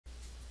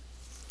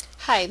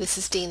Hi, this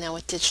is Dina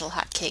with Digital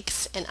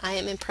Hotcakes, and I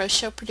am in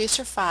ProShow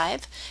Producer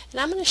 5, and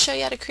I'm going to show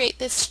you how to create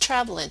this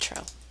travel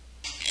intro.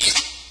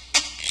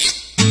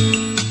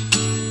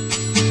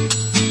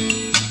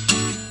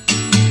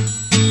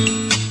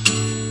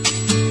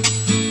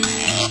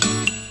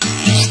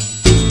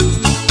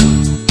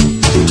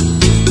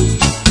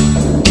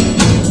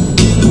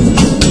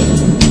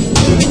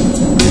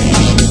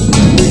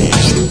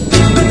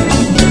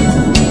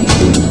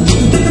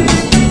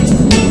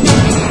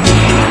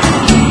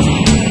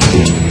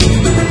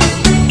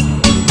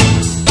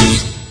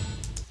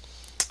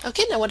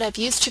 Okay, now what I've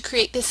used to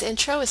create this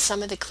intro is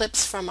some of the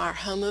clips from our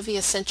Home Movie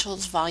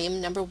Essentials Volume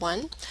Number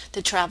 1,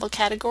 the travel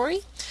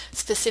category.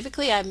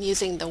 Specifically, I'm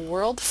using the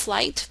World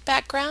Flight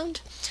background,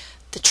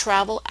 the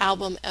Travel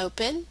Album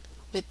Open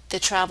with the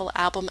Travel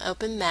Album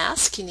Open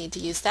mask. You need to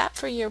use that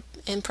for your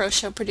in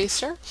ProShow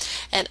Producer.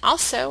 And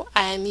also,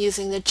 I'm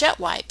using the Jet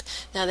Wipe.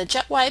 Now, the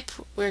Jet Wipe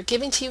we're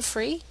giving to you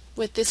free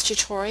with this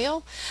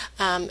tutorial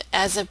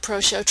as a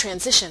ProShow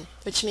transition,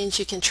 which means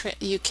you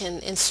can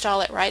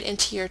install it right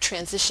into your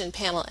transition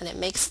panel, and it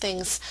makes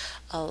things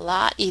a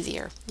lot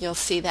easier. You'll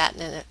see that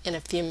in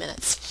a few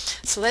minutes.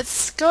 So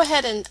let's go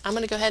ahead, and I'm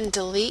going to go ahead and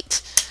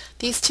delete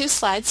these two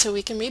slides so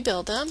we can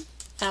rebuild them.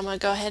 And I'm going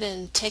to go ahead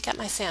and take out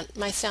my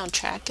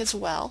soundtrack as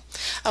well.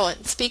 Oh,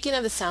 and speaking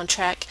of the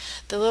soundtrack,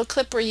 the little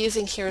clip we're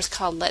using here is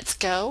called Let's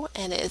Go,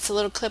 and it's a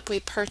little clip we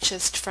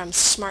purchased from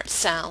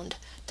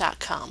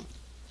smartsound.com.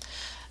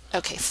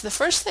 Okay, so the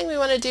first thing we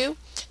want to do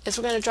is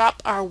we're going to drop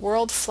our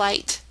World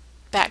Flight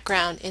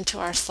background into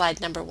our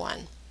slide number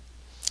 1.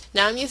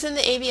 Now I'm using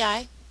the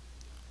AVI.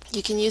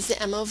 You can use the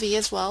MOV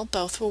as well.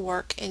 Both will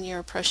work in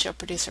your ProShow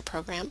Producer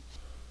program.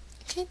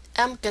 Okay,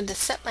 I'm going to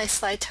set my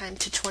slide time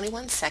to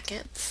 21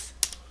 seconds.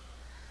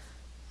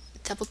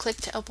 Double click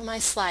to open my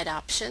slide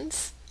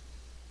options.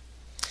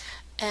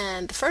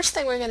 And the first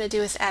thing we're going to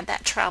do is add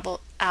that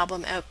travel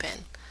album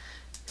open.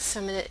 So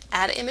I'm going to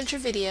add an image or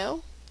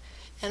video.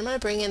 And I'm going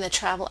to bring in the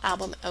travel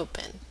album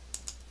open.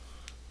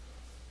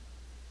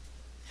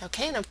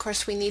 Okay, and of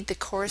course we need the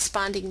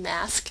corresponding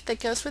mask that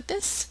goes with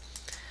this.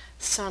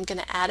 So I'm going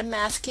to add a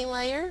masking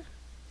layer,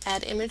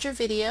 add image or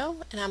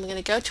video, and I'm going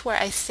to go to where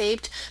I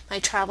saved my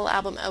travel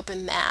album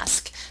open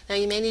mask. Now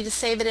you may need to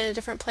save it in a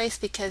different place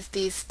because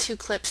these two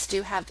clips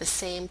do have the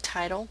same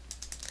title.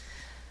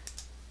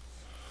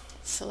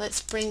 So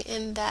let's bring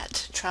in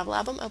that travel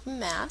album open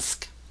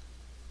mask.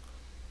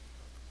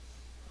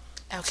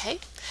 Okay,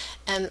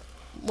 and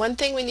one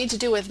thing we need to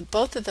do with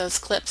both of those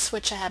clips,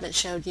 which I haven't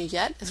showed you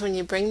yet, is when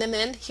you bring them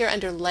in here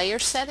under Layer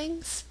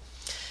Settings,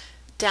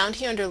 down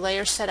here under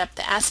Layer Setup,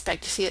 the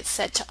aspect, you see it's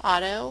set to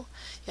auto.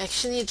 You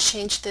actually need to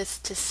change this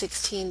to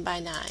 16 by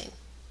 9.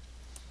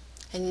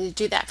 And you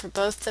do that for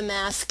both the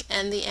mask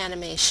and the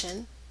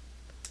animation.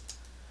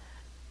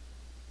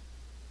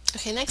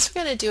 Okay, next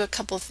we're going to do a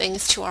couple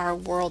things to our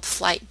World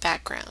Flight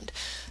background.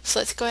 So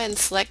let's go ahead and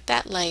select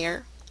that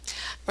layer.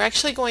 We're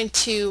actually going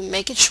to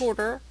make it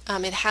shorter.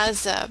 It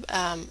has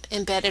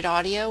embedded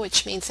audio,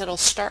 which means it'll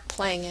start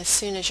playing as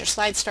soon as your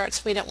slide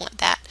starts. We don't want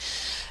that.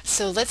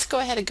 So let's go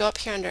ahead and go up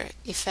here under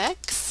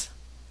Effects,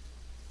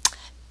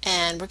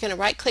 and we're going to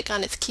right click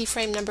on its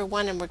keyframe number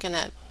 1, and we're going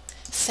to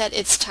set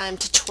its time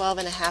to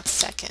 12.5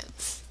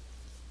 seconds.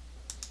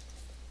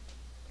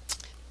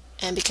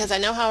 And because I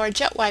know how our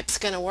Jet Wipe is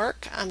going to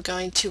work, I'm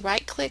going to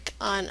right click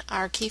on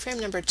our keyframe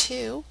number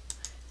 2,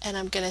 and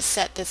I'm going to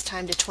set this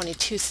time to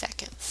 22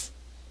 seconds.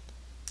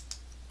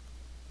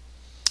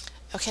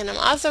 Okay, and I'm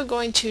also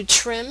going to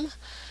trim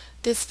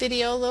this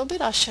video a little bit.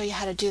 I'll show you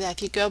how to do that.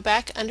 If you go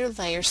back under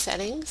Layer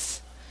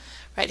Settings,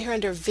 right here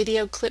under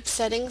Video Clip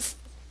Settings,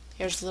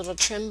 here's the little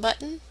trim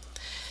button,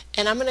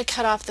 and I'm going to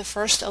cut off the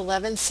first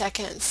 11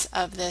 seconds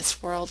of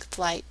this World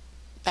Flight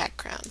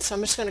background. So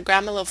I'm just going to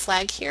grab my little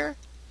flag here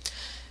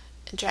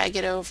and drag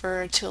it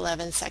over to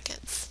 11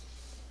 seconds.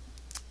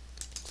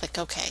 Click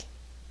OK.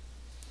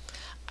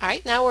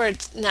 Alright, now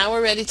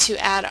we're ready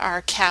to add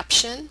our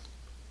caption.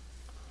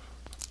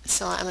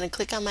 So I'm going to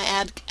click on my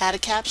add a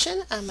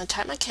caption. I'm going to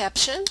type my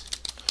caption.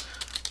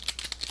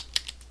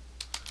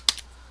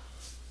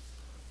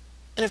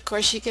 And of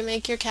course you can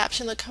make your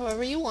caption look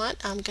however you want.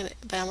 But I'm going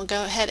to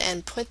go ahead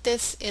and put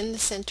this in the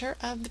center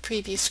of the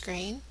preview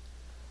screen.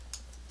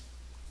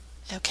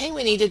 Okay,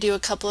 we need to do a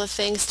couple of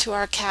things to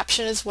our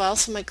caption as well.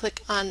 So I'm going to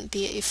click on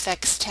the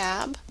Effects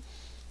tab.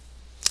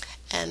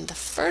 And the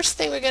first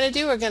thing we're going to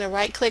do, we're going to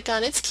right click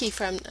on its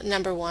keyframe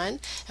number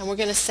 1, and we're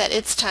going to set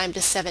its time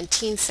to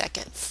 17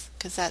 seconds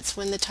because that's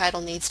when the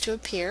title needs to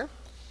appear.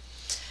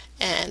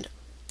 And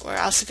we're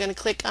also going to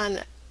click on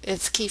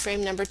its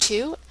keyframe number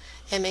 2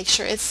 and make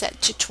sure it's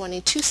set to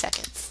 22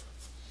 seconds.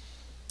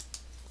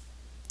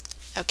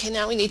 Okay,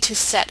 now we need to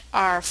set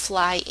our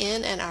fly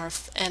in and our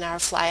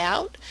fly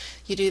out.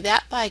 You do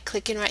that by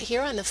clicking right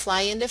here on the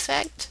fly in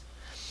effect,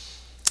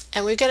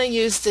 and we're going to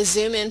use the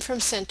zoom in from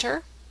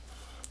center.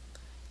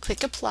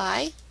 Click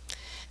Apply,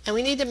 and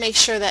we need to make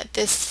sure that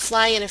this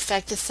fly-in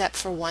effect is set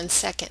for 1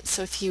 second.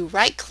 So if you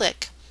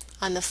right-click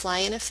on the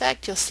fly-in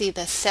effect, you'll see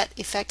the Set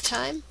Effect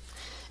Time,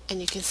 and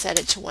you can set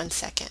it to 1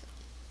 second.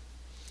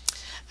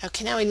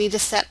 Okay, now we need to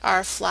set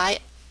our fly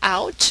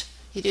out.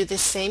 You do the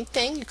same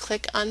thing. You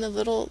click on the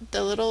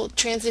little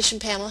transition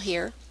panel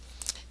here,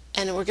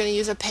 and we're going to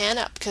use a pan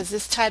up because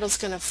this title is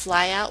going to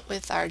fly out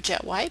with our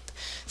jet wipe.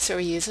 So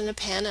we're using a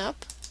pan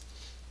up.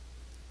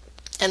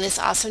 And this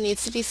also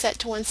needs to be set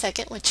to 1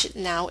 second, which it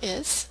now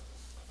is.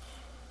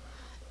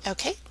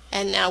 Okay,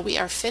 and now we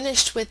are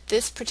finished with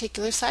this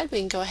particular side. We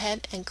can go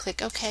ahead and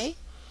click OK.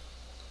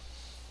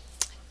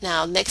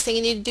 Now, next thing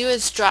you need to do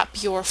is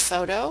drop your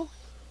photo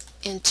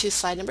into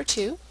slide number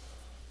 2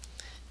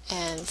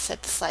 and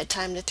set the slide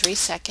time to 3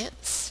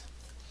 seconds.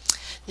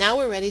 Now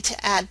we're ready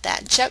to add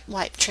that jet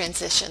wipe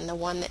transition, the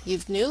one that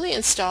you've newly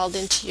installed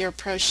into your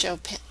ProShow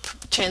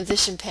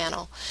transition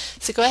panel.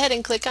 So go ahead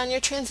and click on your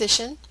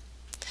transition.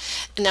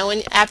 And now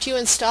after you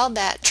install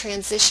that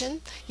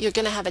transition, you're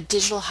going to have a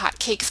digital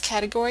hotcakes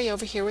category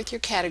over here with your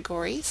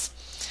categories.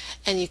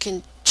 And you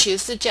can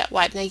choose the jet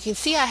wipe. Now you can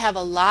see I have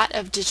a lot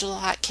of digital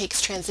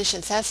hotcakes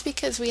transitions. That's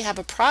because we have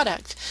a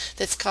product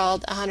that's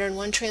called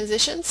 101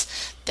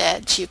 transitions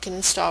that you can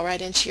install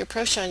right into your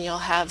ProShow, and you'll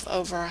have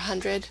over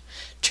 100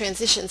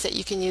 transitions that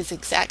you can use the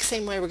exact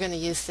same way we're going to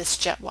use this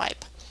jet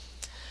wipe.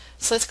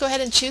 So let's go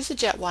ahead and choose the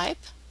jet wipe.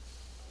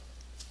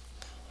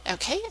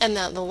 Okay, and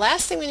now the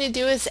last thing we need to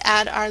do is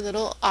add our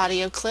little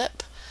audio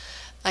clip.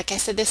 Like I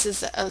said, this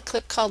is a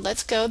clip called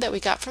Let's Go that we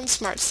got from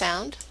Smart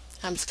Sound.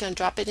 I'm just going to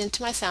drop it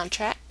into my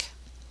soundtrack.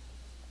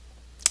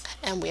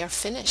 And we are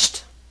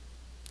finished.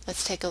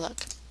 Let's take a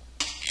look.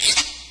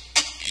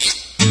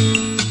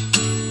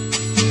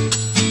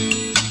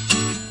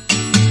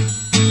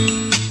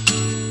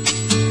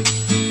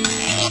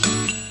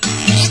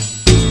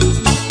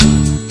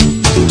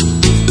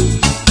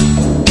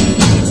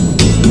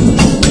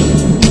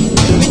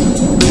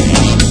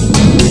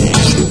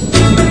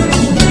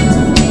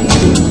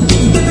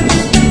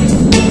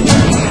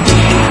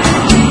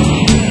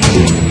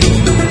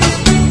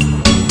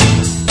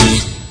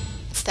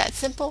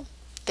 Simple.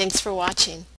 Thanks for watching.